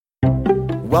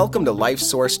Welcome to Life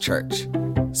Source Church.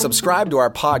 Subscribe to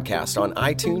our podcast on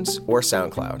iTunes or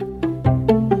SoundCloud.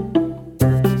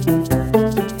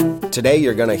 Today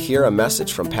you're going to hear a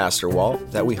message from Pastor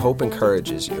Walt that we hope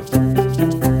encourages you.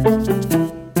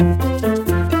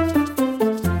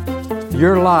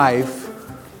 Your life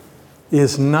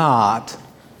is not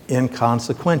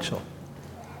inconsequential.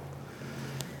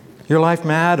 Your life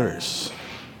matters.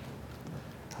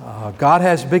 God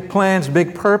has big plans,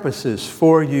 big purposes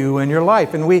for you and your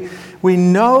life. And we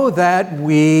know that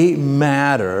we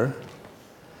matter,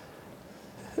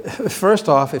 first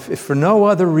off, if for no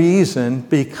other reason,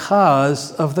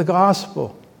 because of the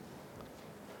gospel.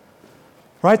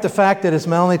 Right? The fact that, as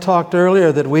Melanie talked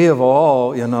earlier, that we have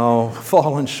all,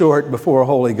 fallen short before a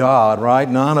holy God, right?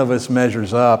 None of us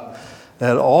measures up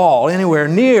at all, anywhere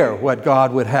near what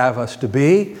God would have us to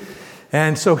be.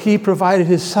 And so He provided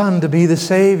His Son to be the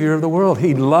Savior of the world.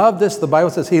 He loved us. The Bible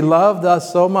says He loved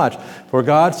us so much.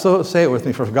 Say it with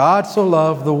me, for God so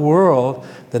loved the world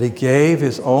that He gave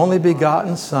His only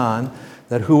begotten Son,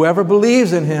 that whoever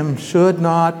believes in Him should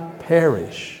not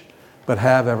perish, but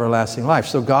have everlasting life.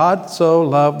 So God so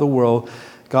loved the world,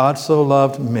 God so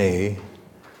loved me,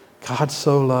 God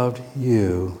so loved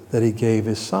you, that He gave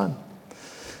His Son.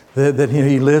 That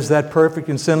He lives that perfect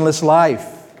and sinless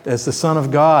life as the Son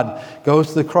of God, goes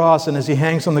to the cross, and as He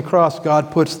hangs on the cross, God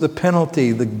puts the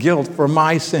penalty, the guilt for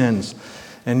my sins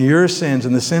and your sins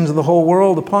and the sins of the whole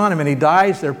world upon Him, and He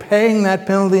dies there paying that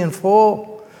penalty in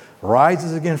full,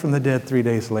 rises again from the dead 3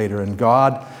 days later, and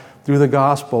God, through the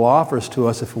gospel, offers to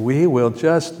us, if we will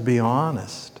just be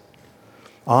honest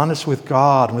with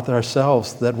God, with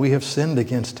ourselves, that we have sinned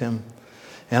against Him.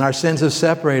 And our sins have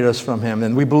separated us from Him.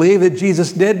 And we believe that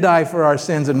Jesus did die for our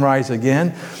sins and rise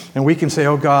again. And we can say,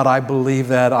 oh God, I believe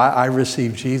that. I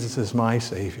receive Jesus as my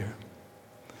Savior.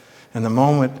 And the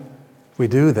moment we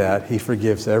do that, He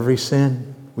forgives every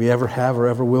sin we ever have or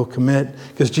ever will commit.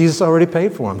 Because Jesus already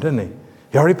paid for them, didn't He?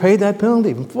 He already paid that penalty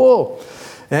in full.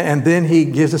 And then He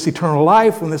gives us eternal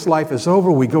life. When this life is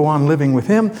over, we go on living with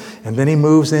Him. And then He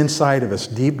moves inside of us,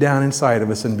 deep down inside of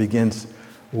us, and begins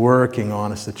working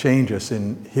on us to change us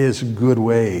in His good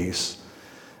ways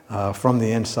from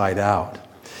the inside out.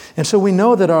 And so we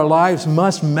know that our lives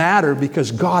must matter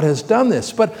because God has done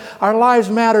this. But our lives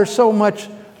matter so much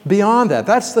beyond that.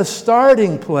 That's the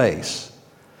starting place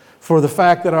for the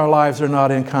fact that our lives are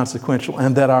not inconsequential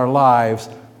and that our lives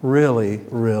really,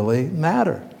 really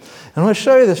matter. And I want to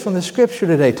show you this from the Scripture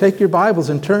today. Take your Bibles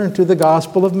and turn to the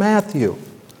Gospel of Matthew.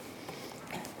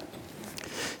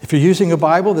 If you're using a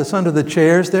Bible that's under the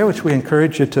chairs there, which we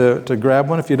encourage you to grab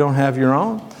one if you don't have your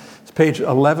own, it's page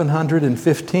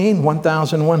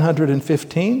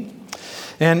 1115.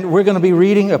 And we're going to be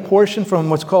reading a portion from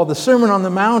what's called the Sermon on the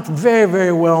Mount, very,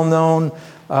 very well-known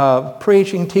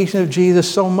preaching, teaching of Jesus.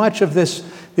 So much of these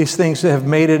things have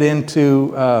made it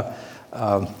into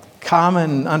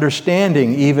common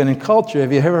understanding, even in culture.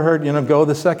 Have you ever heard, go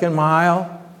the second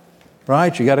mile?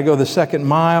 Right? You got to go the second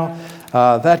mile.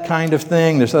 That kind of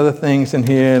thing. There's other things in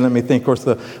here. Let me think. Of course,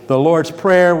 the Lord's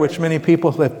Prayer, which many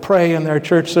people that pray in their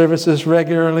church services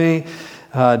regularly.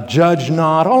 Judge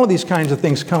not. All of these kinds of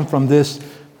things come from this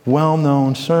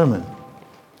well-known sermon.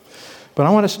 But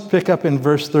I want to pick up in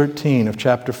verse 13 of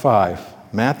chapter 5.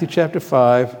 Matthew chapter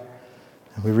 5.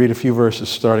 And we read a few verses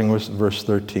starting with verse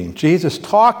 13. Jesus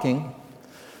talking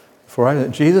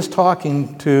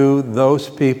to those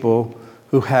people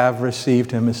who have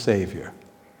received Him as Savior,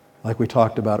 like we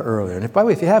talked about earlier. And by the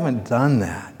way, if you haven't done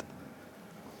that,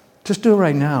 just do it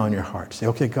right now in your heart. Say,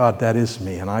 okay, God, that is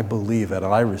me, and I believe it,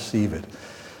 and I receive it.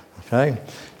 Okay?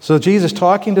 So Jesus,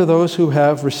 talking to those who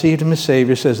have received Him as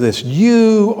Savior, says this,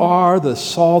 "You are the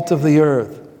salt of the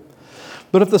earth.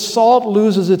 But if the salt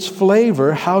loses its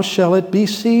flavor, how shall it be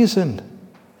seasoned?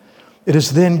 It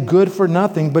is then good for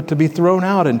nothing but to be thrown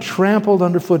out and trampled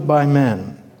underfoot by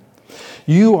men.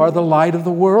 You are the light of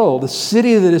the world. A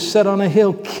city that is set on a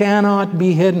hill cannot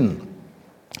be hidden.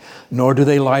 Nor do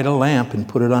they light a lamp and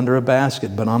put it under a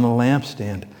basket, but on a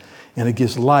lampstand, and it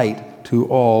gives light to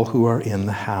all who are in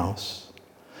the house.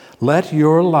 Let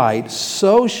your light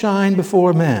so shine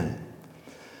before men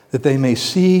that they may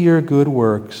see your good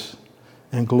works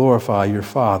and glorify your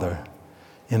Father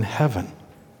in heaven."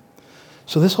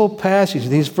 So this whole passage,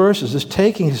 these verses, is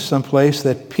taking us someplace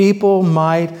that people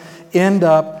might end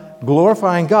up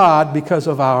glorifying God because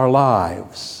of our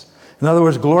lives. In other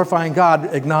words, glorifying God,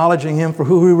 acknowledging Him for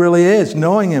who He really is,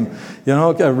 knowing Him,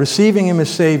 receiving Him as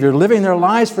Savior, living their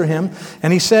lives for Him.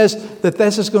 And He says that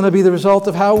this is going to be the result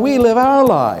of how we live our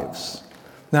lives.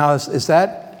 Now, is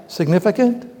that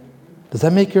significant? Does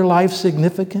that make your life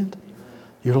significant?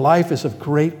 Your life is of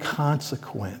great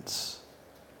consequence.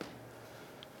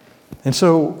 And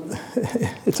so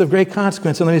it's of great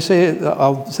consequence. And let me say it,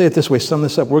 I'll say it this way, sum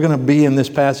this up. We're going to be in this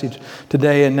passage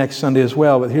today and next Sunday as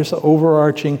well. But here's the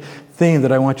overarching theme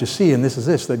that I want you to see, and this is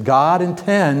this, that God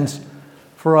intends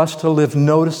for us to live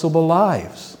noticeable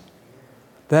lives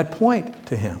that point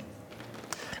to Him.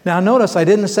 Now notice I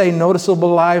didn't say noticeable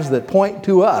lives that point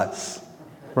to us,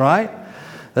 right?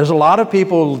 There's a lot of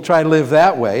people who try to live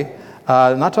that way.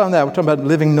 I'm not talking that. We're talking about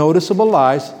living noticeable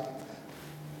lives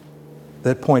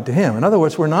that point to Him. In other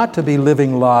words, we're not to be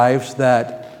living lives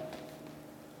that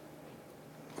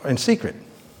are in secret.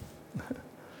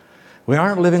 We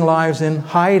aren't living lives in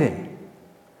hiding.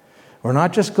 We're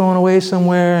not just going away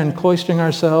somewhere and cloistering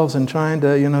ourselves and trying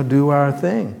to, do our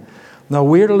thing. No,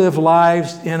 we're to live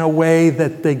lives in a way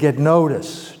that they get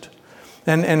noticed.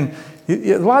 And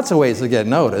lots of ways to get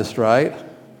noticed, right?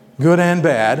 Good and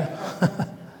bad.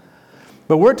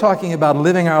 But we're talking about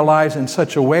living our lives in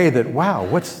such a way that, wow,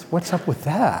 what's up with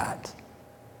that?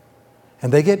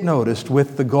 And they get noticed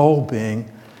with the goal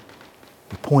being,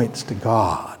 it points to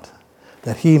God,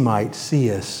 that He might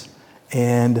see us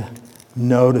and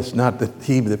notice, not that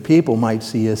the people might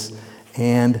see us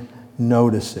and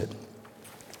notice it.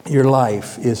 Your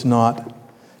life is not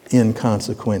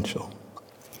inconsequential.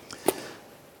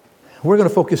 We're going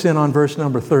to focus in on verse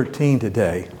number 13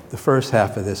 today, the first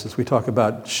half of this, as we talk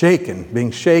about being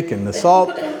shaken, the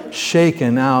salt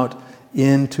shaken out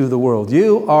into the world.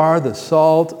 You are the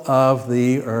salt of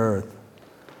the earth.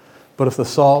 But if the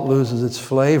salt loses its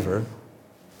flavor,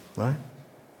 right,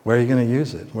 where are you going to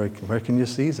use it? Where can you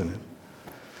season it?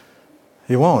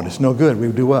 You won't. It's no good.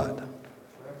 We do what?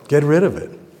 Get rid of it.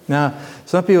 Now,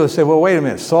 some people say, well, wait a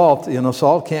minute. Salt,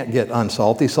 salt can't get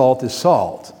unsalty. Salt is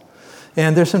salt.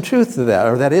 And there's some truth to that,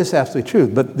 or that is absolutely true.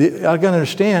 But I'm going to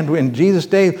understand, in Jesus'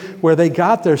 day, where they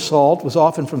got their salt was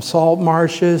often from salt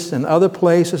marshes and other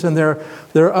places, and there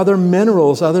are other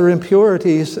minerals, other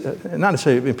impurities, not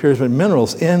necessarily impurities, but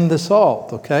minerals in the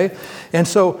salt, okay? And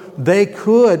so they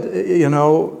could,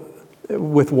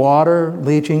 with water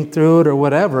leaching through it or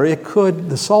whatever,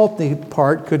 the salty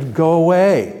part could go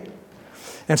away.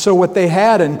 And so what they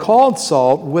had and called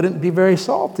salt wouldn't be very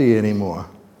salty anymore.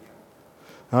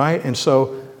 All right, and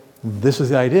so this is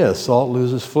the idea. Salt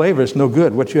loses flavor. It's no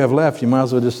good. What you have left, you might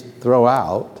as well just throw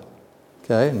out,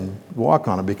 okay, and walk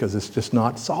on it because it's just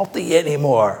not salty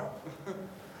anymore.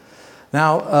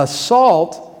 Now,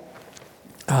 salt,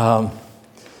 in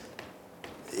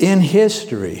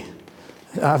history,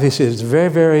 obviously, it's a very,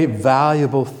 very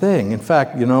valuable thing. In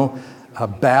fact,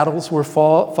 battles were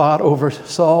fought over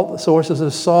salt, sources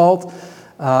of salt.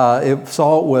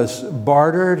 Salt was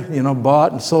bartered,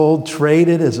 bought and sold,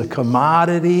 traded as a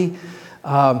commodity.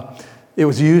 It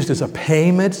was used as a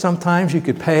payment. Sometimes you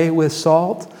could pay with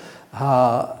salt.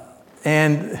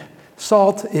 And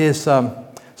salt is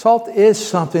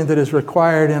something that is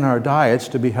required in our diets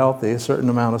to be healthy. A certain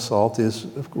amount of salt is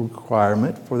a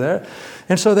requirement for that.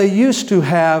 And so they used to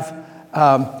have,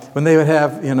 when they would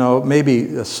have,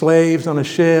 maybe slaves on a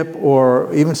ship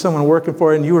or even someone working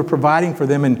for it, and you were providing for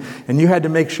them, and you had to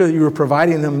make sure that you were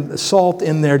providing them salt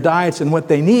in their diets and what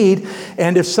they need.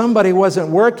 And if somebody wasn't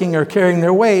working or carrying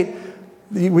their weight,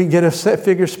 we get a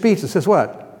figure of speech that says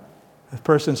what? The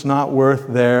person's not worth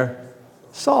their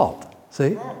salt.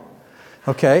 See?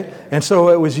 Okay, and so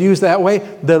it was used that way.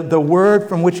 The word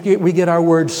from which we get our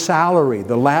word salary,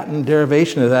 the Latin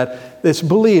derivation of that, it's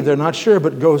believed, they're not sure,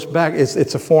 but goes back, it's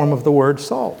a form of the word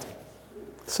salt.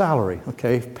 Salary,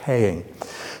 okay, paying.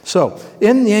 So,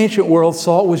 in the ancient world,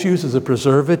 salt was used as a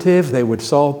preservative. They would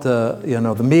salt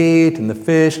the meat and the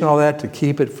fish and all that to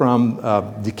keep it from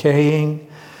decaying.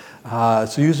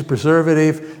 It's used as a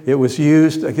preservative. It was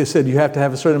used, like I said, you have to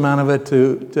have a certain amount of it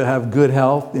to have good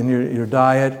health in your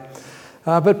diet.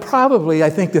 But probably,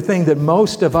 I think the thing that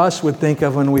most of us would think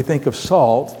of when we think of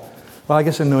salt, well, I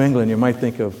guess in New England you might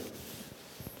think of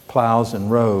plows and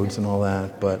roads and all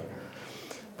that, but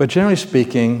generally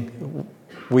speaking,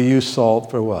 we use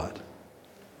salt for what?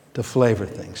 To flavor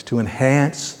things, to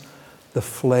enhance the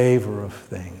flavor of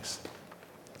things.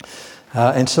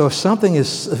 And so if something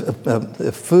is,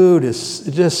 if food is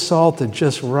just salted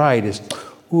just right, is,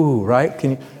 ooh, right?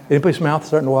 Anybody's mouth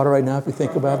starting to water right now if you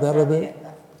think about that a little bit?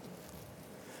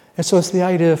 And so it's the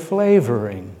idea of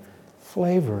flavoring.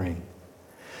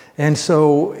 And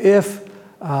so if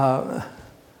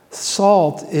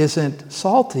salt isn't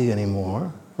salty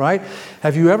anymore, right?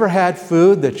 Have you ever had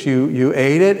food that you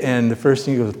ate it and the first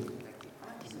thing you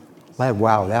go,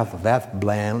 wow, that's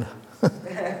bland.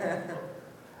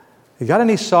 You got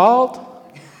any salt?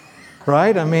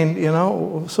 Right? I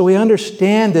mean, so we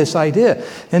understand this idea.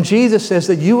 And Jesus says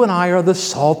that you and I are the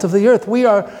salt of the earth. We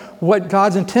are what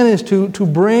God's intent is to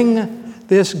bring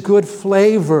this good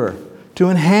flavor, to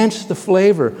enhance the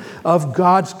flavor of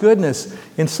God's goodness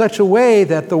in such a way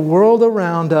that the world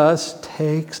around us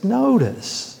takes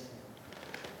notice.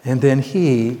 And then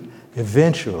He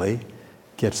eventually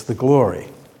gets the glory.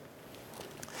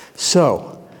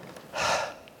 So,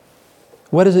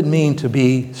 what does it mean to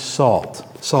be salt?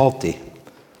 Salty.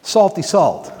 Salty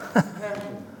salt.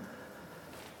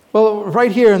 Well,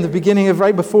 right here in the beginning of,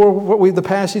 right before the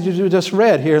passages we just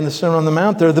read here in the Sermon on the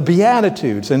Mount, there are the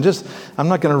Beatitudes. And I'm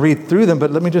not going to read through them,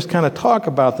 but let me just kind of talk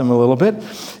about them a little bit.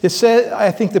 It says, I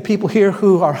think the people here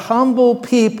who are humble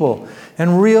people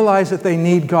and realize that they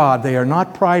need God, they are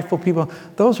not prideful people,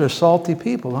 those are salty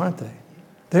people, aren't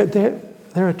they?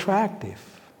 They're attractive.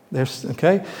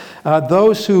 Okay?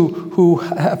 Those who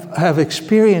have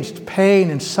experienced pain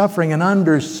and suffering and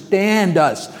understand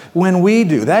us when we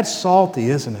do. That's salty,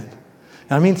 isn't it?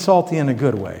 And I mean salty in a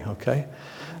good way, okay?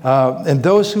 And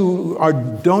those who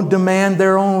don't demand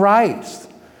their own rights.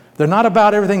 They're not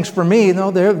about everything's for me.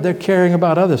 No, they're caring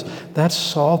about others. That's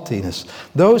saltiness.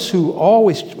 Those who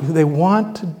they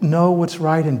want to know what's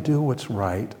right and do what's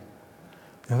right.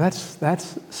 Now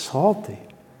that's salty.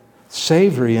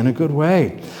 Savory in a good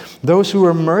way. Those who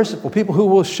are merciful, people who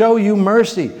will show you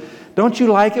mercy. Don't you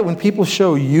like it when people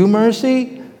show you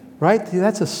mercy? Right?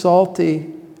 That's a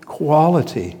salty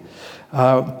quality.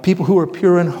 People who are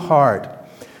pure in heart.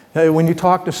 When you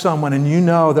talk to someone and you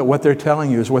know that what they're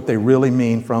telling you is what they really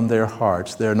mean from their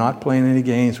hearts, they're not playing any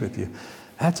games with you.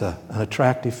 That's an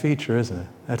attractive feature, isn't it?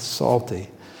 That's salty.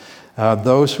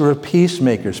 Those who are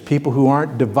peacemakers, people who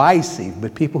aren't divisive,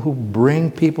 but people who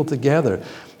bring people together,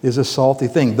 is a salty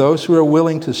thing. Those who are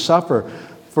willing to suffer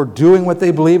for doing what they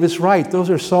believe is right, those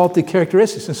are salty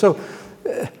characteristics. And so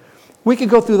we could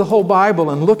go through the whole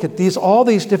Bible and look at all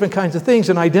these different kinds of things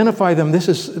and identify them.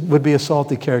 Would be a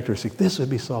salty characteristic. This would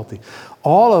be salty.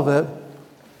 All of it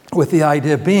with the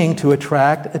idea being to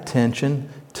attract attention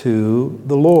to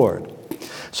the Lord.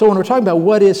 So when we're talking about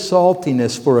what is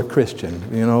saltiness for a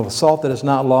Christian, salt that has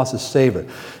not lost its savor.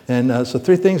 And so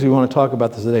 3 things we want to talk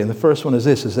about this today. And the first one is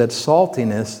this, is that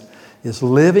saltiness is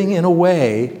living in a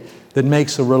way that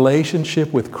makes a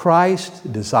relationship with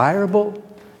Christ desirable,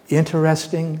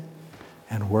 interesting,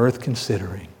 and worth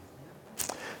considering.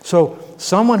 So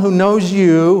someone who knows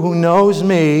you, who knows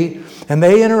me, and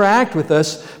they interact with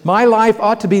us, my life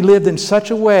ought to be lived in such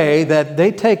a way that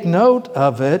they take note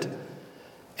of it,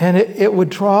 and it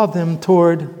would draw them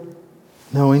toward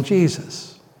knowing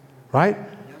Jesus, right?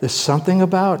 There's something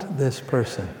about this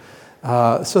person.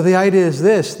 So the idea is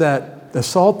this, that the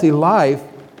salty life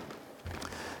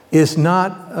is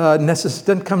not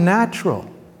doesn't come natural.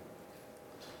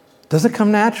 Doesn't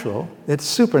come natural. It's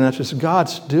supernatural. It's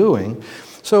God's doing.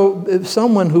 So if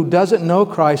someone who doesn't know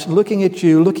Christ, looking at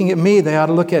you, looking at me, they ought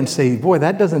to look at it and say, boy,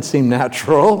 that doesn't seem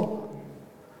natural,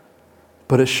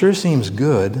 but it sure seems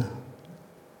good.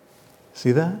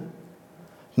 See that?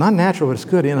 Not natural, but it's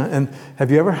good. And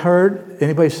have you ever heard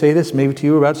anybody say this, maybe to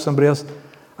you or about somebody else?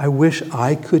 I wish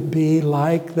I could be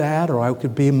like that, or I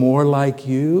could be more like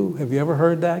you. Have you ever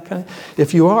heard that kind of?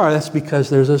 If you are, that's because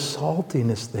there's a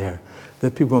saltiness there.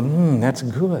 That people go, that's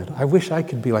good. I wish I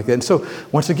could be like that. And so,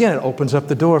 once again, it opens up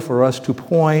the door for us to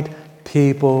point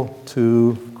people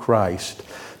to Christ.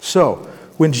 So,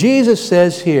 when Jesus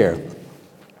says here,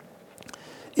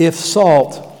 if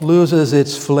salt loses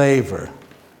its flavor,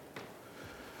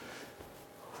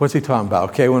 what's he talking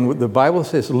about? Okay, when the Bible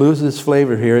says loses its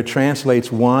flavor here, it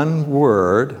translates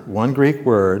one Greek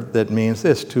word that means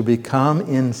this, to become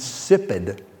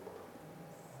insipid.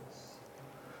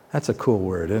 That's a cool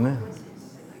word, isn't it?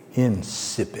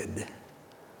 Insipid.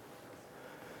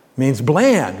 Means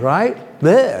bland, right?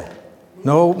 Blech.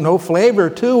 No flavor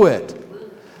to it.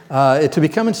 To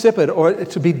become insipid, or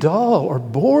to be dull or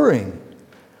boring.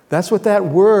 That's what that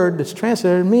word that's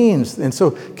translated means. And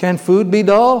so, can food be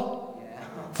dull?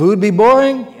 Yeah. Food be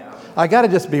boring? Yeah. I got to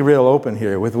just be real open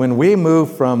here. When we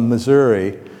moved from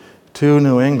Missouri to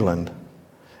New England,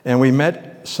 and we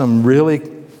met some really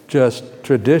just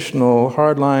traditional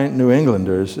hardline New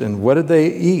Englanders, and what did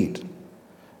they eat?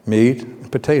 Meat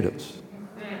and potatoes.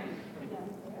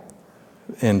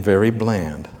 And very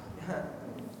bland.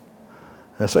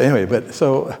 So anyway, this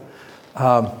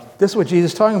is what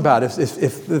Jesus is talking about.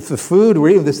 If the food we're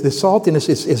eating, this saltiness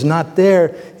is not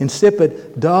there,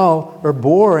 insipid, dull, or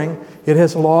boring, it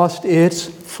has lost its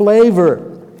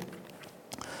flavor.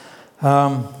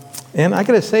 And I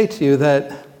got to say to you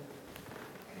that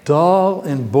dull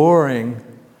and boring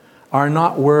are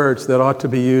not words that ought to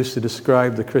be used to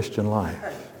describe the Christian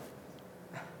life.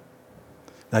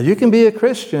 Now, you can be a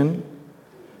Christian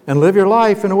and live your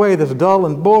life in a way that's dull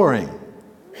and boring.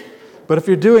 But if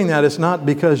you're doing that, it's not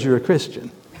because you're a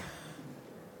Christian.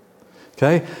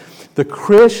 Okay? The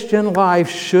Christian life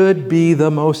should be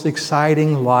the most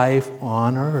exciting life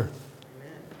on earth.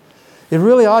 It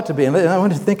really ought to be. And I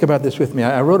want to think about this with me.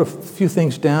 I wrote a few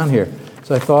things down here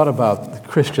as I thought about the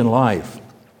Christian life.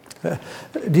 The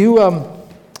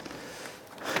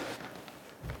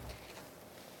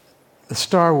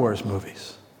Star Wars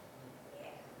movies.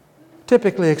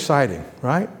 Typically exciting,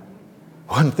 right?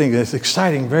 One thing that's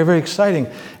exciting, very, very exciting.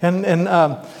 And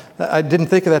I didn't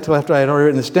think of that till after I had already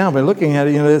written this down, but looking at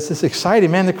it, it's this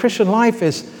exciting. Man, the Christian life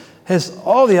has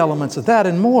all the elements of that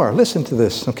and more. Listen to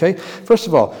this, okay? First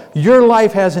of all, your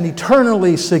life has an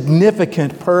eternally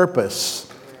significant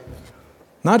purpose.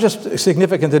 Not just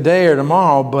significant today or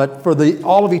tomorrow, but for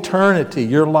all of eternity,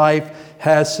 your life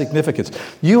has significance.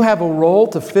 You have a role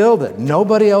to fill that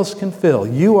nobody else can fill.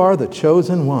 You are the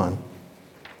chosen one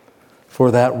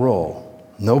for that role.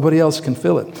 Nobody else can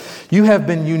fill it. You have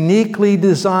been uniquely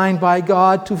designed by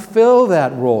God to fill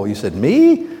that role. You said,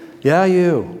 me? Yeah,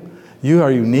 you. You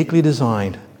are uniquely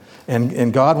designed.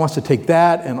 And God wants to take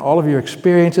that and all of your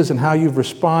experiences and how you've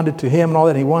responded to Him and all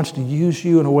that. And He wants to use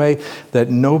you in a way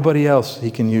that nobody else He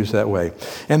can use that way.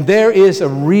 And there is a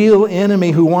real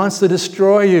enemy who wants to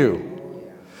destroy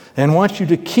you and wants you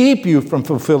to keep you from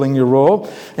fulfilling your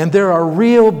role. And there are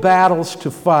real battles to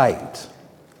fight.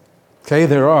 Okay,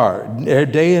 there are,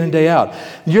 day in and day out.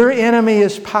 Your enemy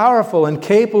is powerful and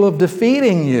capable of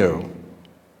defeating you.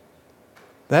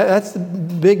 That's the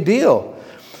big deal.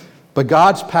 But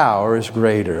God's power is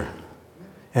greater,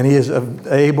 and He is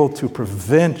able to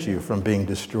prevent you from being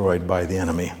destroyed by the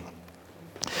enemy.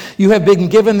 You have been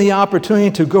given the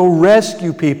opportunity to go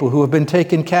rescue people who have been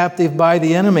taken captive by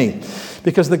the enemy,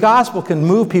 because the gospel can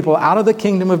move people out of the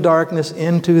kingdom of darkness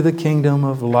into the kingdom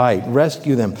of light,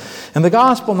 rescue them. And the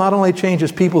gospel not only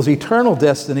changes people's eternal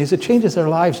destinies, it changes their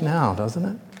lives now, doesn't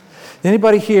it?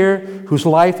 Anybody here whose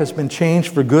life has been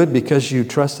changed for good because you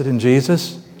trusted in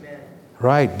Jesus? Amen.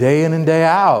 Right, day in and day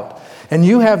out. And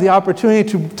you have the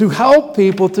opportunity to help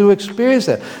people to experience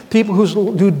that. People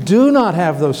who do not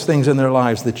have those things in their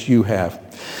lives that you have.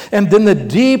 And then the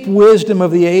deep wisdom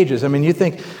of the ages. I mean, you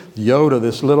think, Yoda,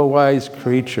 this little wise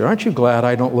creature. Aren't you glad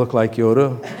I don't look like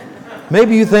Yoda?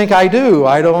 Maybe you think I do.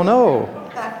 I don't know.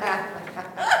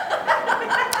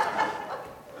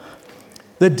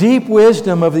 The deep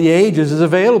wisdom of the ages is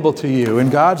available to you in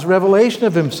God's revelation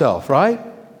of Himself, right?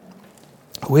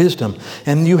 Wisdom.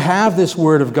 And you have this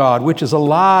Word of God, which is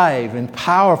alive and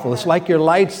powerful. It's like your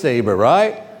lightsaber,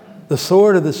 right? The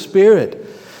sword of the Spirit.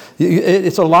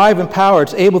 It's alive and power.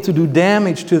 It's able to do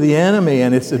damage to the enemy,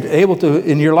 and it's able to,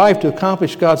 in your life, to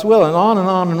accomplish God's will, and on and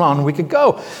on and on we could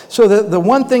go. So the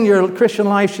one thing your Christian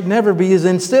life should never be is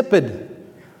insipid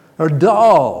or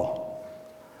dull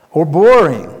or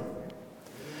boring.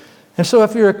 And so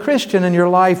if you're a Christian and your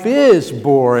life is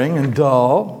boring and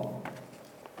dull,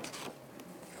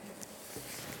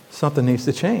 something needs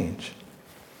to change.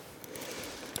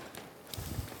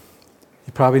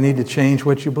 You probably need to change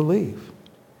what you believe,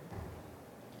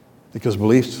 because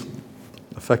beliefs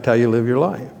affect how you live your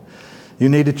life. You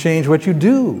need to change what you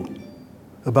do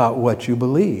about what you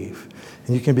believe,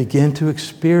 and you can begin to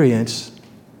experience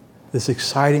this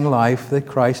exciting life that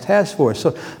Christ has for us. So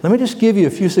let me just give you a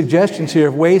few suggestions here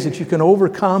of ways that you can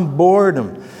overcome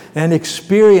boredom and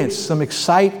experience some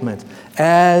excitement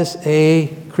as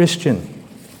a Christian.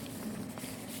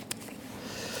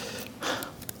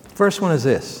 First one is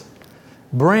this.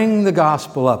 Bring the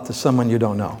gospel up to someone you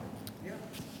don't know.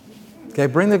 Okay,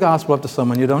 bring the gospel up to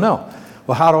someone you don't know.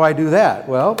 Well, how do I do that?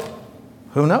 Well,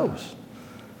 who knows?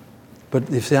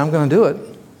 But you see, I'm going to do it.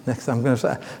 Next, I'm going to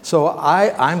say. So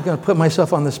I'm going to put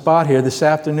myself on the spot here. This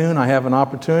afternoon, I have an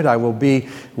opportunity. I will be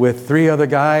with 3 other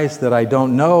guys that I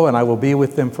don't know, and I will be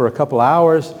with them for a couple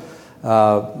hours,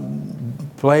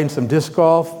 playing some disc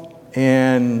golf.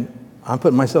 And I'm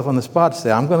putting myself on the spot to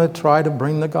say, I'm going to try to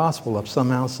bring the gospel up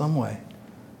somehow, some way.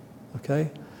 Okay?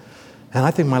 And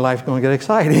I think my life's going to get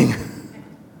exciting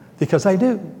because I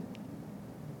do.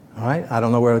 All right? I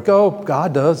don't know where to go.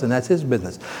 God does, and that's His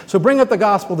business. So bring up the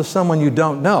gospel to someone you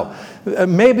don't know.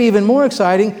 Maybe even more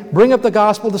exciting, bring up the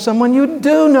gospel to someone you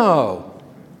do know.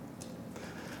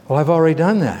 Well, I've already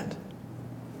done that.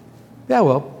 Yeah,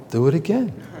 well, do it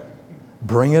again.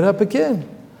 Bring it up again.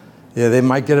 Yeah, they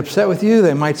might get upset with you.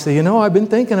 They might say, I've been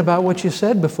thinking about what you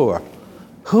said before.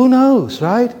 Who knows,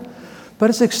 right? But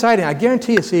it's exciting. I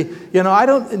guarantee you, see, I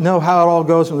don't know how it all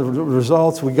goes with the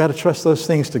results. We've got to trust those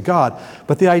things to God.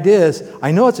 But the idea is,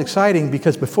 I know it's exciting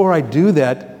because before I do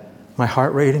that, my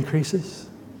heart rate increases.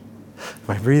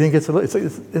 My breathing gets a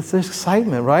little, it's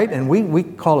excitement, right? And we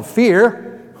call it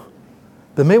fear.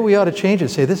 Then maybe we ought to change it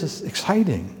and say, this is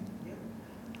exciting.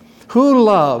 Who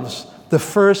loves the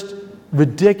first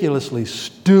ridiculously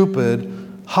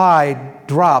stupid high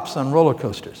drops on roller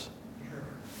coasters?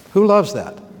 Who loves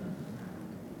that?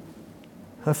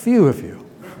 A few of you.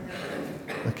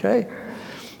 Okay?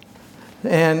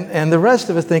 And the rest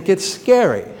of us think it's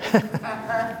scary.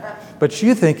 But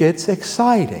you think it's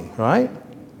exciting, right?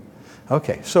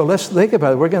 Okay, so let's think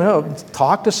about it. We're going to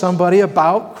talk to somebody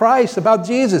about Christ, about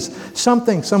Jesus,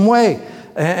 something, some way.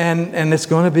 And it's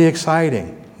going to be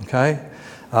exciting, okay?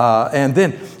 And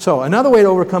then, so another way to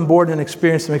overcome boredom and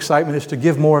experience some excitement is to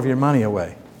give more of your money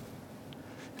away.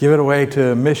 Give it away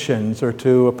to missions or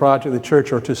to a project of the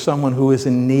church or to someone who is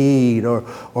in need or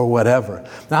whatever.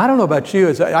 Now, I don't know about you.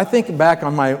 I think back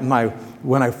on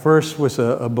when I first was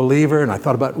a believer and I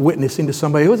thought about witnessing to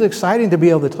somebody. It was exciting to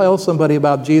be able to tell somebody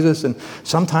about Jesus, and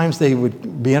sometimes they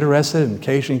would be interested and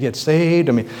occasionally get saved.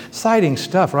 I mean, exciting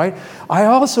stuff, right? I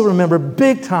also remember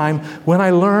big time when I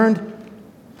learned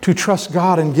to trust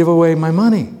God and give away my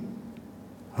money,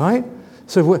 right?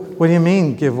 So what do you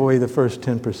mean give away the first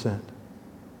 10%?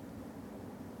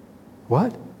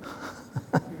 What?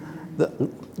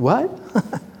 What?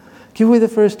 Give away the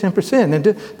first 10%. And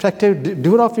in fact,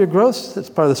 do it off your gross. That's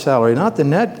part of the salary, not the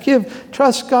net.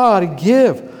 Trust God,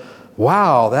 give.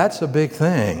 Wow, that's a big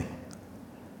thing.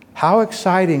 How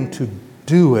exciting to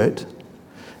do it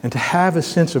and to have a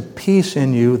sense of peace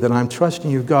in you that I'm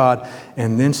trusting you, God,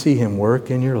 and then see Him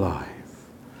work in your life.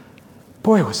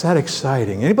 Boy, was that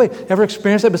exciting. Anybody ever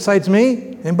experienced that besides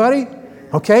me? Anybody?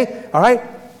 Okay, all right.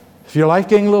 Is your life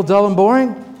getting a little dull and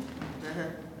boring?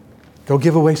 Go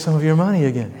give away some of your money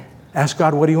again. Ask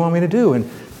God, what do you want me to do? And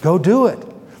go do it.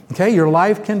 Okay, your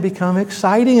life can become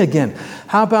exciting again.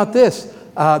 How about this?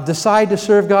 Decide to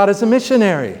serve God as a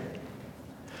missionary.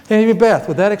 Amy Beth,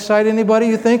 would that excite anybody,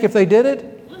 you think, if they did it?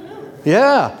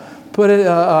 Yeah.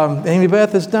 Amy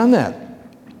Beth has done that.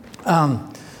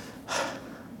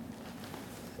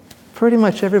 Pretty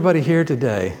much everybody here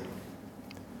today,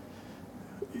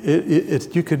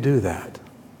 you could do that.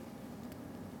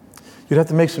 You'd have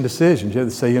to make some decisions. You have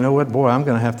to say, you know what, boy, I'm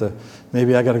going to have to,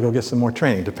 maybe I got to go get some more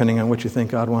training, depending on what you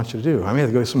think God wants you to do. I may have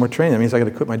to go get some more training. That means I got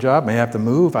to quit my job, may have to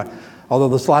move. Although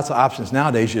there's lots of options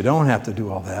nowadays, you don't have to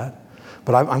do all that.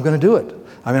 But I'm going to do it.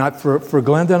 I mean, for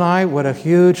Glenda and I, what a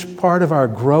huge part of our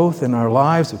growth in our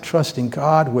lives of trusting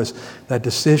God was that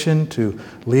decision to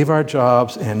leave our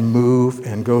jobs and move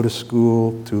and go to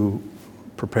school to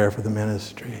prepare for the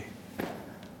ministry.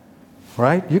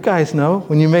 Right? You guys know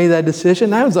when you made that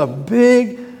decision, that was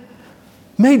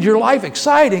made your life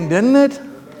exciting, didn't it?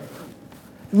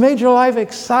 It made your life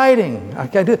exciting.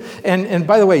 And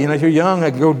by the way, if you're young, I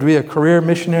go be a career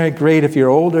missionary. Great. If you're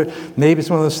older, maybe it's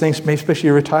one of those things, maybe especially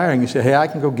you're retiring, you say, hey, I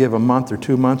can go give a month or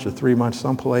 2 months or 3 months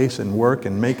someplace and work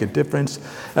and make a difference,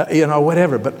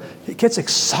 whatever. But it gets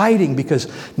exciting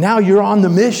because now you're on the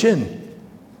mission.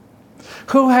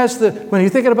 When you're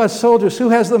thinking about soldiers, who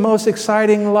has the most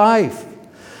exciting life?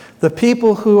 The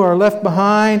people who are left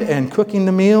behind and cooking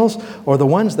the meals, or the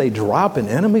ones they drop in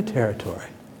enemy territory?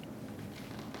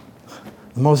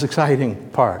 The most exciting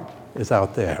part is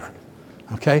out there.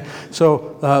 Okay?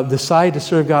 So decide to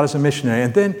serve God as a missionary.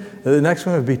 And then the next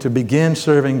one would be to begin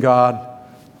serving God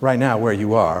right now where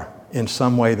you are in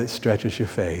some way that stretches your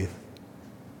faith,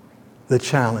 that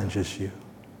challenges you,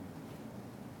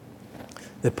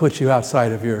 that puts you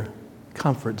outside of your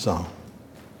comfort zone.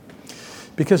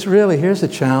 Because really, here's a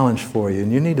challenge for you,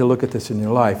 and you need to look at this in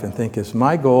your life and think, is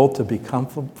my goal to be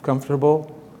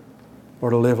comfortable or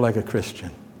to live like a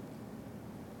Christian?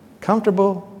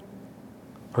 Comfortable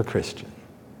or Christian?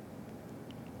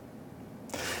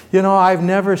 I've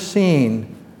never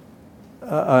seen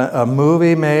a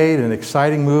movie made, an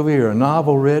exciting movie or a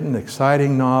novel written, an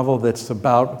exciting novel that's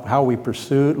about how we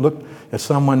look at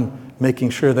someone making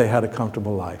sure they had a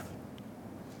comfortable life.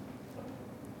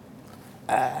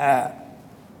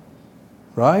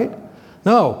 Right?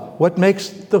 No. What makes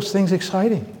those things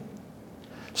exciting?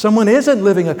 Someone isn't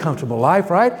living a comfortable life,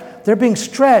 right? They're being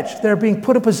stretched. They're being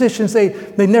put in positions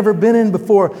they've never been in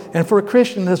before. And for a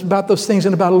Christian, it's about those things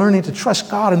and about learning to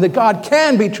trust God and that God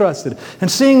can be trusted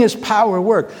and seeing His power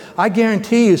work. I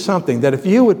guarantee you something, that if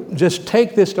you would just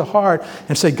take this to heart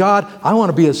and say, God, I want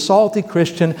to be a salty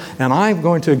Christian and I'm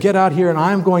going to get out here and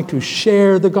I'm going to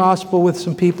share the gospel with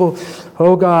some people.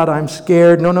 Oh God, I'm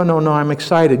scared. No, I'm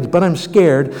excited, but I'm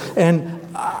scared. And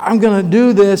I'm going to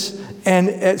do this. And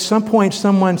at some point,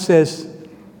 someone says,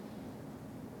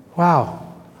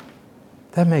 wow,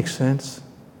 that makes sense.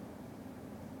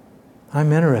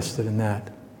 I'm interested in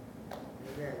that.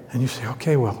 And you say,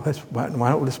 okay, well, why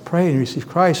don't let's pray and receive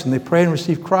Christ? And they pray and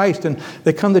receive Christ, and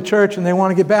they come to church and they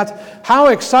want to get baptized. How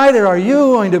excited are you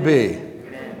going to be?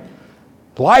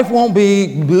 Life won't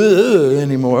be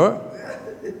anymore.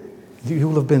 You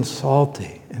will have been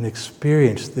salty and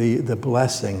experienced the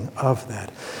blessing of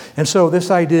that. And so this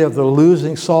idea of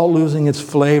salt losing its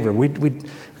flavor, we've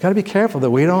got to be careful that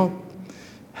we don't,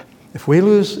 if we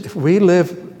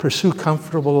pursue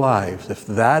comfortable lives, if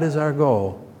that is our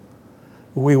goal,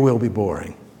 we will be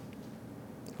boring.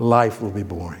 Life will be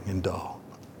boring and dull.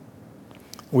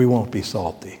 We won't be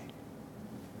salty.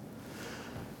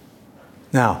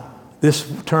 Now,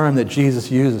 this term that Jesus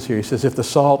uses here, he says, if the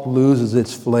salt loses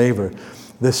its flavor,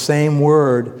 the same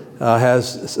word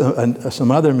has some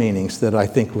other meanings that I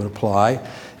think would apply,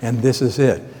 and this is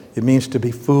it. It means to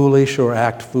be foolish or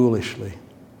act foolishly.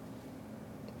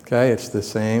 Okay, it's the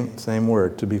same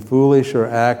word, to be foolish or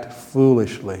act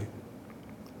foolishly.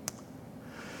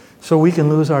 So we can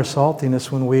lose our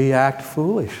saltiness when we act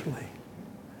foolishly.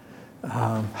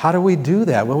 How do we do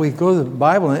that? Well, we go to the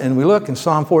Bible and we look in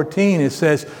Psalm 14, it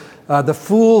says, the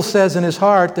fool says in his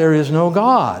heart, there is no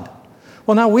God.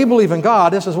 Well, now we believe in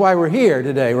God. This is why we're here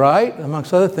today, right?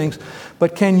 Amongst other things.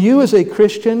 But can you as a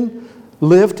Christian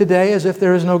live today as if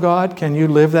there is no God? Can you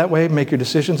live that way, make your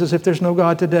decisions as if there's no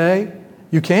God today?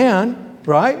 You can,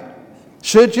 right?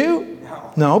 Should you?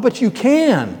 No, but you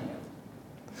can.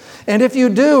 And if you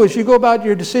do, as you go about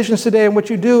your decisions today and what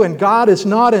you do, and God is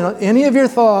not in any of your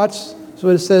thoughts, that's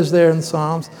what it says there in the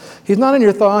Psalms. He's not in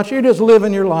your thoughts. You're just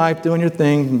living your life, doing your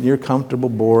thing, your comfortable,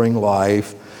 boring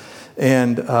life.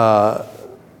 And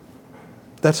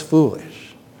that's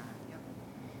foolish.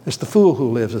 It's the fool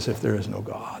who lives as if there is no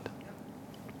God.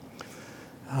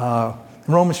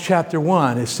 In Romans chapter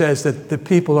 1, it says that the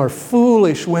people are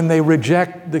foolish when they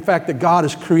reject the fact that God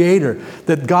is creator,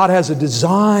 that God has a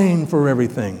design for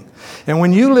everything. And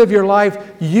when you live your life,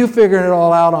 you figure it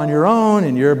all out on your own,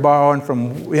 and you're borrowing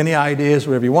from any ideas,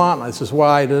 whatever you want. This is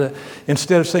why,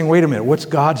 instead of saying, wait a minute, what's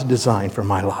God's design for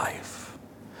my life?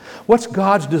 What's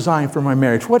God's design for my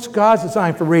marriage? What's God's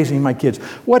design for raising my kids?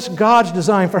 What's God's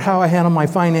design for how I handle my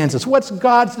finances? What's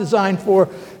God's design for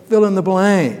fill in the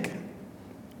blank?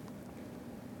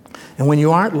 And when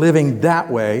you aren't living that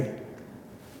way,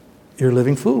 you're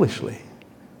living foolishly.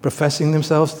 Professing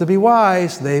themselves to be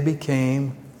wise, they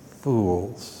became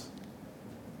fools.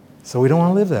 So we don't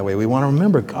want to live that way. We want to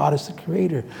remember God is the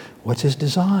creator. What's his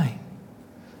design?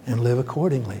 And live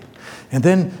accordingly. And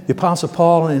then the Apostle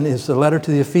Paul in his letter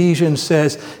to the Ephesians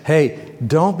says, hey,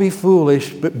 don't be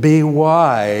foolish, but be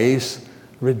wise,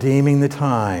 redeeming the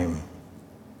time.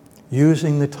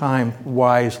 Using the time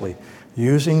wisely.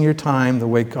 Using your time the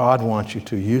way God wants you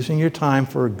to. Using your time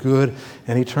for good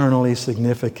and eternally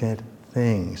significant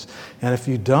things. And if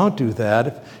you don't do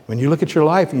that, when you look at your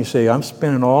life and you say, I'm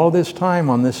spending all this time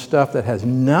on this stuff that has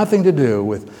nothing to do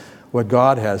with what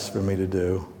God has for me to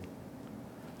do,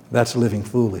 that's living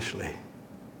foolishly.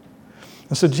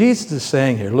 And so Jesus is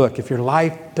saying here, look, if your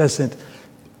life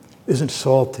isn't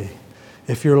salty,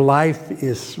 if your life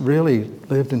is really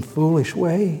lived in foolish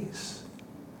ways,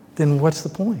 then what's the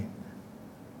point?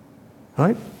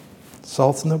 Right?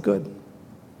 Salt's no good.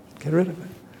 Get rid of it.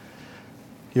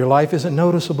 Your life isn't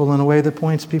noticeable in a way that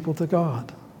points people to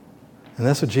God. And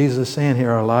that's what Jesus is saying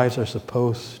here our lives are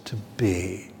supposed to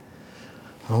be.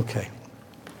 Okay.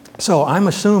 So I'm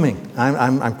assuming,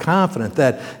 I'm confident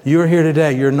that you're here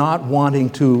today, you're not wanting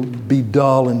to be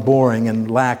dull and boring and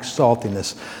lack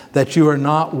saltiness, that you are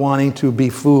not wanting to be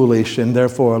foolish and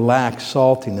therefore lack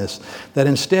saltiness, that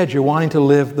instead you're wanting to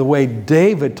live the way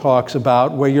David talks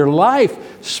about, where your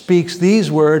life speaks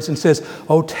these words and says,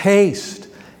 oh, taste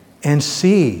and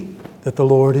see that the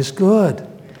Lord is good.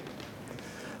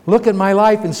 Look at my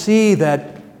life and see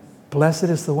that blessed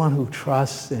is the one who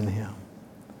trusts in him.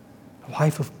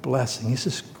 Life of blessing. This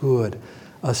is good.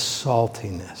 A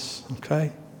saltiness.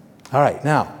 Okay? All right.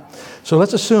 Now, so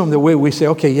let's assume that we say,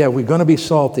 okay, yeah, we're going to be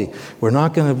salty. We're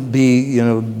not going to be,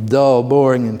 dull,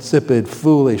 boring, insipid,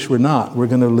 foolish. We're not. We're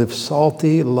going to live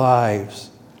salty lives.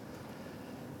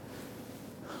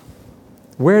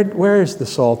 Where is the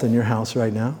salt in your house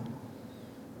right now?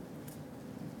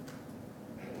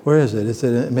 Where is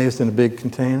it? Maybe it's in a big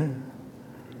container.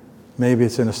 Maybe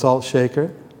it's in a salt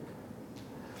shaker.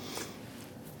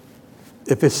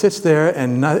 If it sits there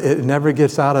and it never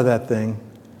gets out of that thing,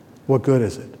 what good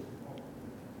is it?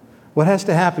 What has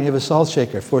to happen? You have a salt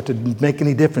shaker for it to make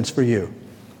any difference for you.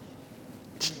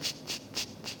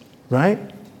 Right?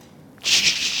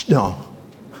 No.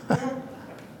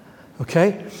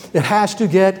 Okay? It has to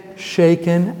get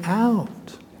shaken out.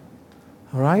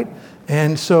 All right?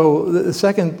 And so the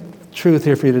second truth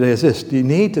here for you today is this. You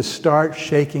need to start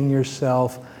shaking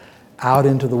yourself out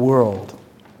into the world.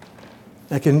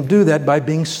 I can do that by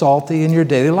being salty in your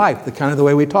daily life, the kind of the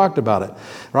way we talked about it,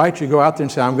 right? You go out there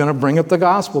and say, I'm going to bring up the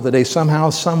gospel today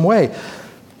somehow, some way.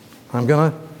 I'm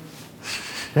going to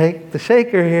shake the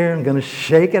shaker here. I'm going to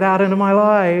shake it out into my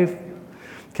life,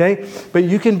 okay? But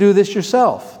you can do this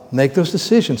yourself. Make those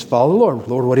decisions. Follow the Lord.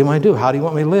 Lord, what do you want me to do? How do you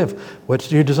want me to live?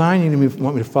 What's your design you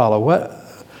want me to follow?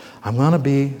 I'm going to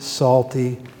be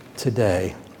salty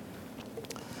today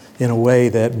in a way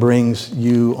that brings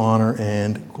you honor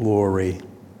and glory.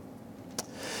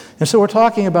 And so we're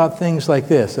talking about things like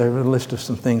this. I have a list of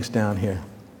some things down here.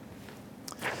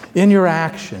 In your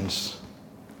actions,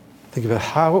 think about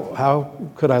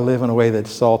how could I live in a way that's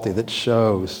salty, that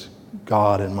shows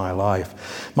God in my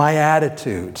life. My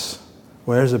attitudes.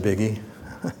 Where's a biggie?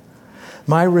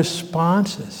 My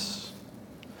responses.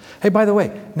 Hey, by the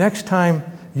way, next time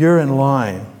you're in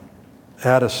line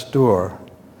at a store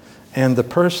and the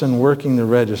person working the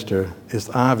register is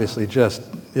obviously just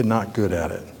not good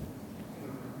at it,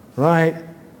 right?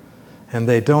 And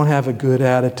they don't have a good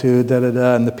attitude,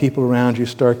 and the people around you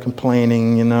start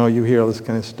complaining, you hear all this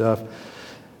kind of stuff.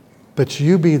 But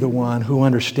you be the one who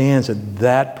understands that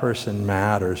that person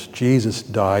matters. Jesus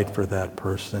died for that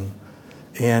person.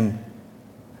 And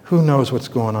who knows what's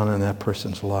going on in that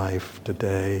person's life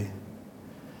today.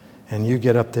 And you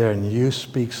get up there and you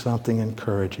speak something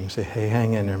encouraging. Say, hey,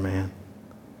 hang in there, man.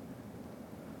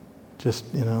 Just,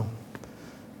 I'll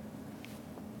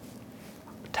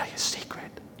tell you a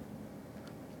secret.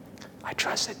 I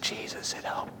trusted Jesus. It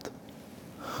helped.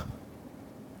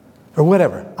 Or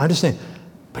whatever. I'm just saying.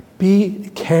 But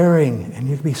be caring and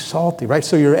you can be salty, right?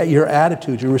 So your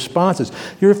attitude, your responses,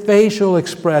 your facial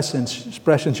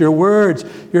expressions, your words,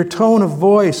 your tone of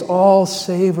voice, all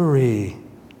savory.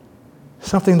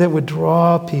 Something that would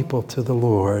draw people to the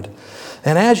Lord.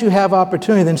 And as you have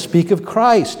opportunity, then speak of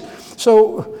Christ.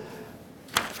 So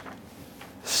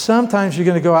sometimes you're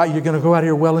going to go out of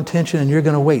your well-intentioned and you're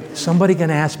going to wait. Somebody's going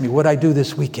to ask me what I do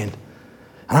this weekend.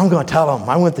 And I'm going to tell them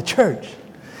I went to church.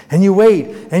 And you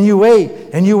wait, and you wait,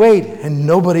 and you wait, and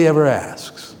nobody ever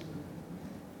asks.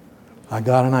 I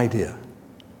got an idea.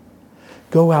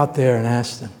 Go out there and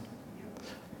ask them,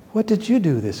 what did you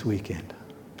do this weekend?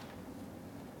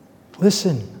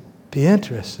 Listen, be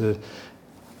interested.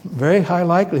 Very high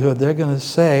likelihood they're going to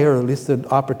say, or at least the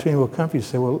opportunity will come for you to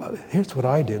say, well, here's what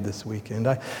I did this weekend.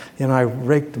 I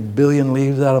raked 1 billion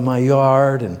leaves out of my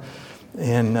yard,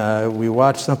 and we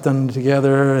watched something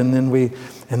together, and then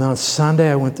on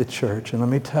Sunday I went to church. And let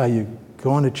me tell you,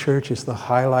 going to church is the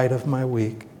highlight of my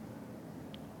week.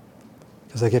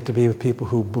 Because I get to be with people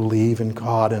who believe in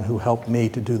God and who help me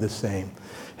to do the same.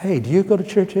 Hey, do you go to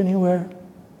church anywhere?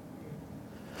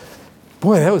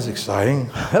 Boy, that was exciting.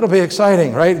 That'll be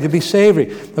exciting, right? It'll be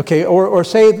savory. Okay, or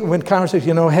say when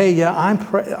conversation, hey, yeah,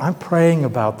 I'm praying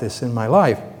about this in my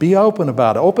life. Be open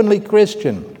about it. Openly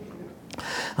Christian.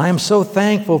 I am so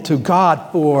thankful to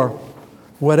God for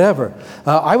whatever.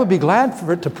 I would be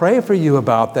glad to pray for you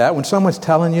about that. When someone's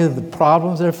telling you the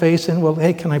problems they're facing, well,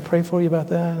 hey, can I pray for you about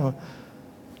that? Or,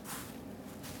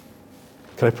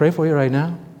 can I pray for you right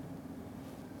now?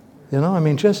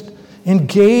 Just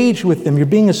engage with them. You're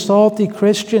being a salty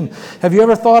Christian. Have you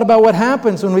ever thought about what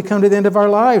happens when we come to the end of our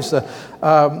lives? We can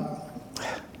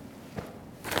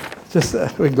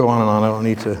go on and on. I don't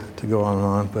need to go on and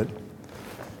on, but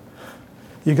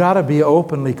you got to be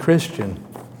openly Christian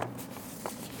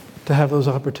to have those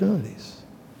opportunities.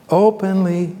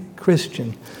 Openly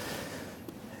Christian.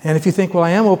 And if you think, well,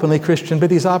 I am openly Christian, but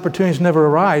these opportunities never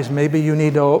arise, maybe you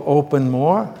need to open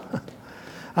more.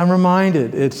 I'm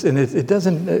reminded, it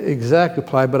doesn't exactly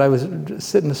apply, but I was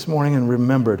sitting this morning and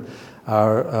remembered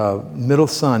our middle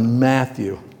son,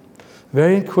 Matthew,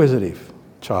 very inquisitive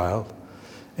child.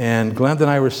 And Glenda and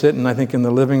I were sitting, I think, in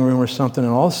the living room or something,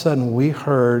 and all of a sudden we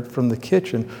heard from the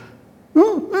kitchen,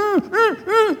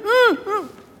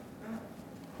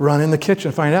 run in the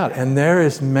kitchen, find out. And there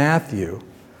is Matthew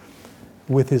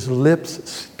with his lips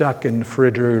stuck in the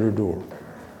refrigerator door.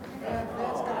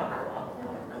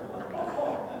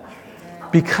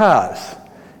 Because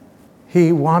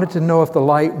he wanted to know if the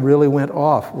light really went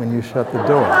off when you shut the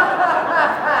door.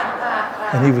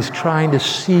 And he was trying to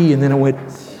see, and then it went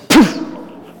poof.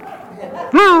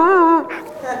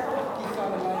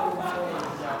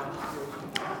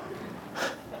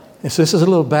 And so this is a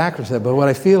little backwards, but what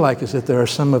I feel like is that there are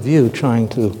some of you trying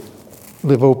to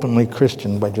live openly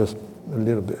Christian by just a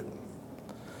little bit.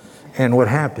 And what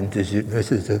happens is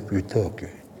this is if you're talking.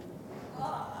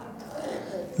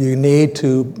 You need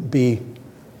to be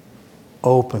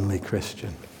openly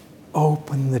Christian.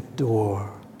 Open the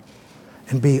door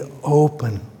and be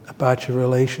open about your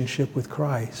relationship with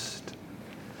Christ.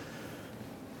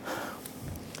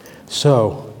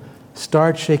 So,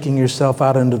 start shaking yourself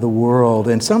out into the world.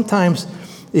 And sometimes,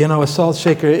 a salt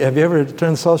shaker, have you ever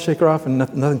turned the salt shaker off and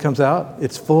nothing comes out?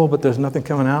 It's full, but there's nothing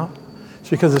coming out? It's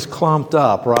because it's clumped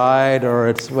up, right? Or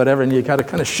it's whatever, and you got to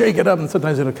kind of shake it up, and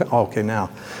sometimes it'll come. Oh, okay,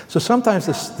 now. So sometimes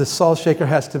the salt shaker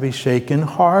has to be shaken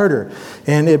harder.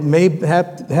 And it may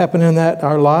happen in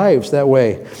our lives that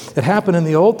way. It happened in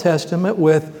the Old Testament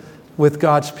with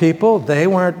God's people. They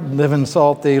weren't living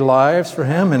salty lives for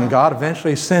Him, and God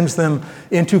eventually sends them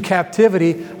into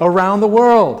captivity around the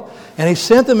world. And He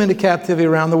sent them into captivity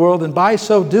around the world, and by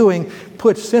so doing,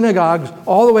 put synagogues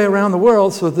all the way around the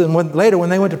world, so that later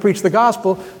when they went to preach the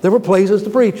gospel, there were places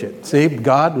to preach it. See,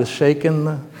 God was shaking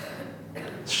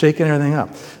everything up.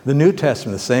 The New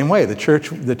Testament, the same way. The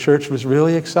church was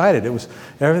really excited.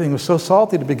 Everything was so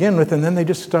salty to begin with, and then they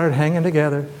just started hanging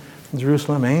together in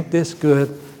Jerusalem. Ain't this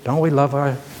good? Don't we love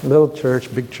our little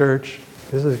church, big church?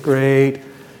 This is great.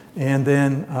 And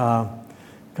then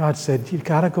God said, you've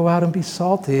got to go out and be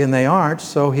salty. And they aren't,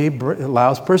 so He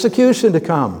allows persecution to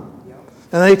come.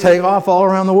 And they take off all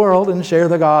around the world and share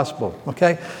the gospel.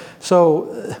 Okay?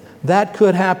 So that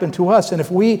could happen to us. And if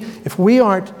we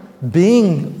aren't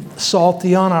being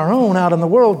salty on our own out in the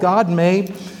world, God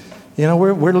may,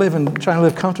 we're trying to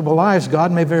live comfortable lives.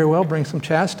 God may very well bring some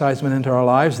chastisement into our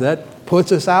lives that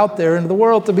puts us out there into the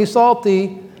world to be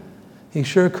salty. He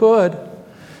sure could.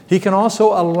 He can also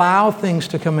allow things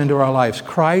to come into our lives,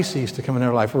 crises to come into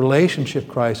our life, relationship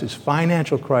crisis,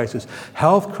 financial crisis,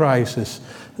 health crisis.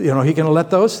 He can let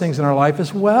those things in our life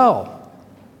as well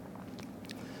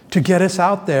to get us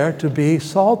out there to be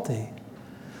salty.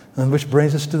 And which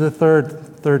brings us to the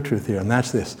third truth here, and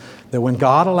that's this, that when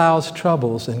God allows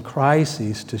troubles and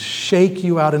crises to shake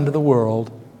you out into the world,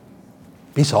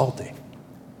 be salty.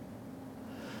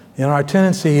 Our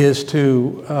tendency is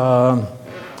to,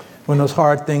 when those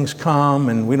hard things come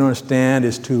and we don't understand,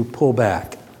 is to pull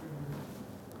back.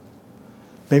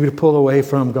 Maybe to pull away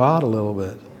from God a little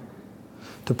bit.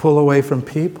 To pull away from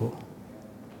people.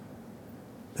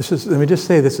 Let me just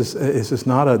say, this is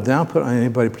not a downput on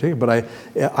anybody in particular, but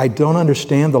I don't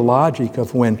understand the logic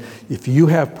of if you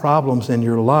have problems in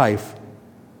your life,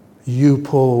 you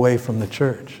pull away from the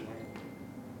church.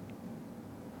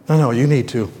 No, you need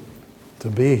to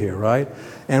be here, right?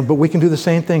 But we can do the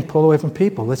same thing, pull away from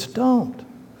people. Let's don't.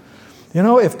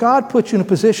 If God puts you in a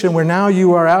position where now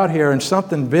you are out here and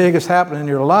something big is happening in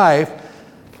your life,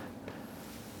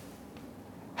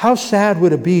 how sad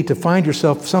would it be to find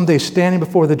yourself someday standing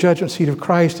before the judgment seat of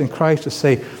Christ and Christ to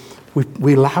say,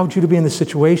 we allowed you to be in this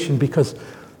situation because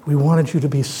we wanted you to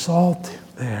be salt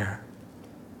there.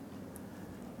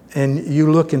 And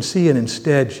you look and see, and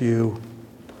instead you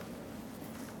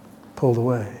pulled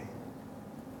away.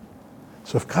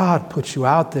 So if God puts you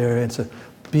out there and says,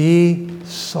 be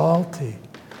salty,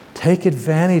 take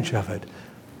advantage of it,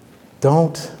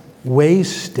 don't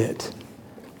waste it.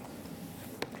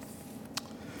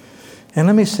 And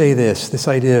let me say this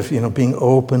idea of being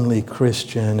openly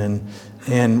Christian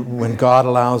and when God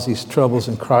allows these troubles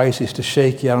and crises to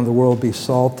shake you out in the world, be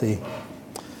salty.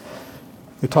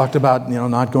 We talked about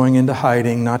not going into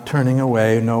hiding, not turning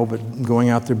away, but going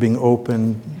out there being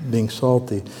open, being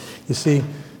salty. You see,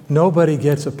 nobody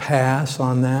gets a pass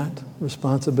on that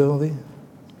responsibility.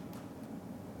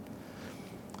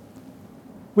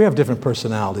 We have different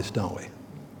personalities, don't we?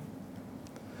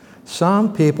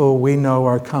 Some people we know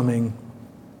are coming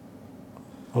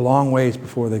a long ways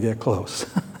before they get close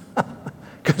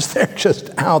because they're just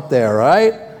out there,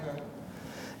 right?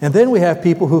 And then we have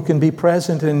people who can be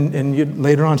present and you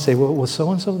later on say, well, was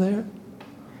so-and-so there?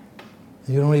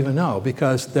 You don't even know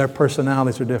because their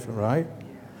personalities are different, right?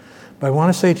 But I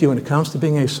want to say to you, when it comes to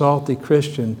being a salty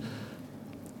Christian,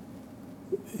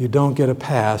 you don't get a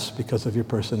pass because of your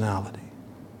personality.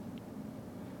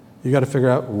 You got to figure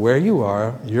out where you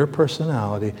are, your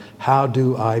personality. How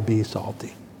do I be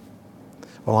salty?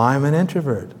 Well, I'm an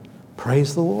introvert.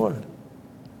 Praise the Lord.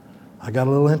 I got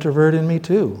a little introvert in me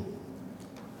too.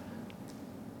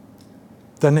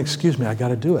 Doesn't excuse me, I got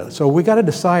to do it. So we got to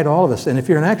decide, all of us. And if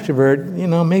you're an extrovert,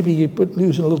 maybe you're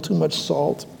using a little too much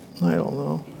salt. I don't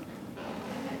know.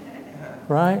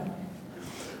 Right?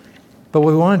 But what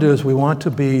we want to do is we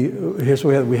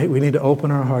need to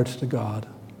open our hearts to God.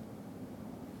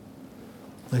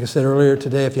 Like I said earlier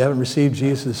today, if you haven't received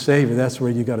Jesus as Savior, that's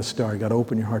where you got to start. You got to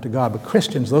open your heart to God. But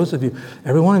Christians, those of you,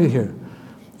 every one of you here,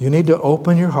 you need to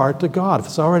open your heart to God. If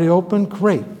it's already open,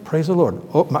 great. Praise the Lord.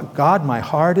 God, my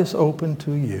heart is open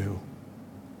to you.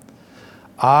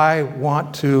 I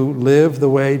want to live the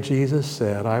way Jesus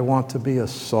said. I want to be a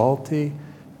salty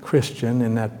Christian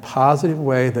in that positive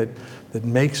way that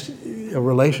makes a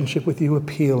relationship with you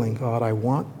appealing. God, I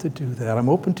want to do that. I'm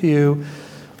open to you.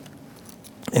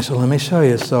 And so let me show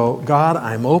you. So, God,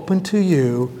 I'm open to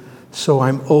you, so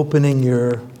I'm opening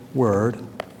your word.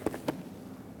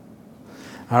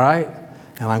 All right?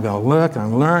 And I'm going to look,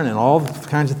 I'm learn, and all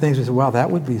kinds of things. You say, wow, that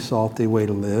would be a salty way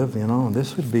to live, and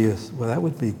this would be that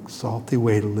would be a salty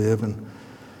way to live. And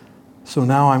so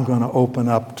now I'm going to open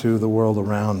up to the world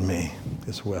around me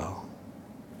as well.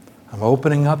 I'm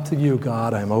opening up to you,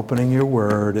 God. I'm opening your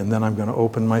word, and then I'm going to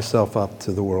open myself up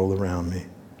to the world around me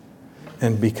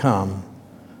and become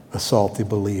a salty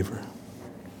believer.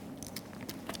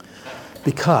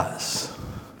 Because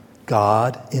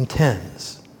God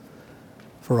intends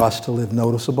for us to live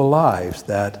noticeable lives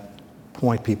that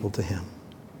point people to him.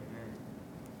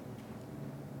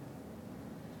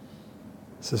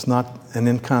 This is not an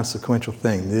inconsequential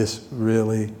thing. This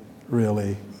really,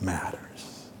 really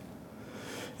matters.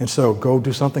 And so go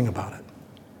do something about it.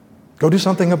 Go do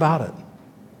something about it.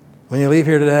 When you leave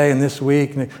here today and this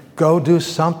week, go do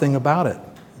something about it.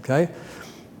 Okay?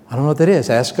 I don't know what that is.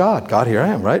 Ask God. God, here I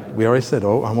am, right? We already said,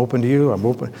 I'm open to you. I'm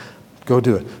open. Go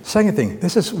do it. Second thing,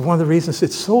 this is one of the reasons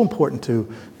it's so important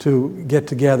to get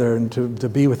together and to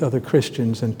be with other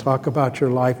Christians and talk about your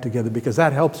life together, because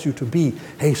that helps you to be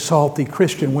a salty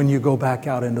Christian when you go back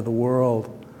out into the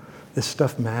world. This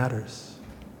stuff matters.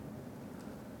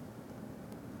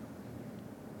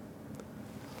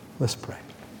 Let's pray.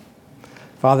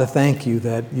 Father, thank you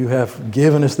that you have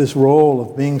given us this role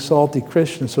of being salty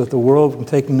Christians so that the world can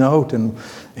take note and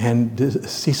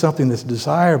see something that's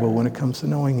desirable when it comes to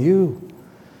knowing you.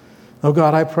 Oh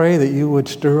God, I pray that you would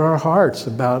stir our hearts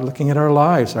about looking at our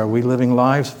lives. Are we living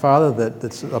lives, Father,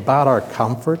 that's about our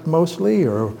comfort mostly,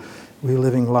 or are we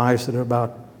living lives that are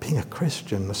about being a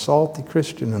Christian, a salty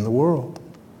Christian in the world?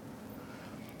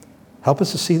 Help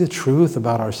us to see the truth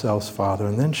about ourselves, Father,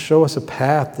 and then show us a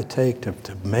path to take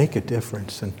to make a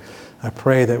difference. And I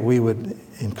pray that we would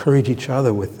encourage each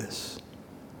other with this,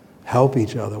 help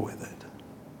each other with it,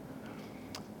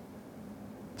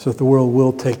 so that the world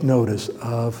will take notice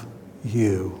of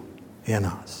you in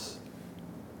us.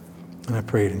 And I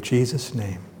pray it in Jesus'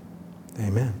 name.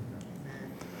 Amen.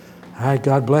 All right,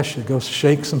 God bless you. Go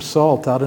shake some salt out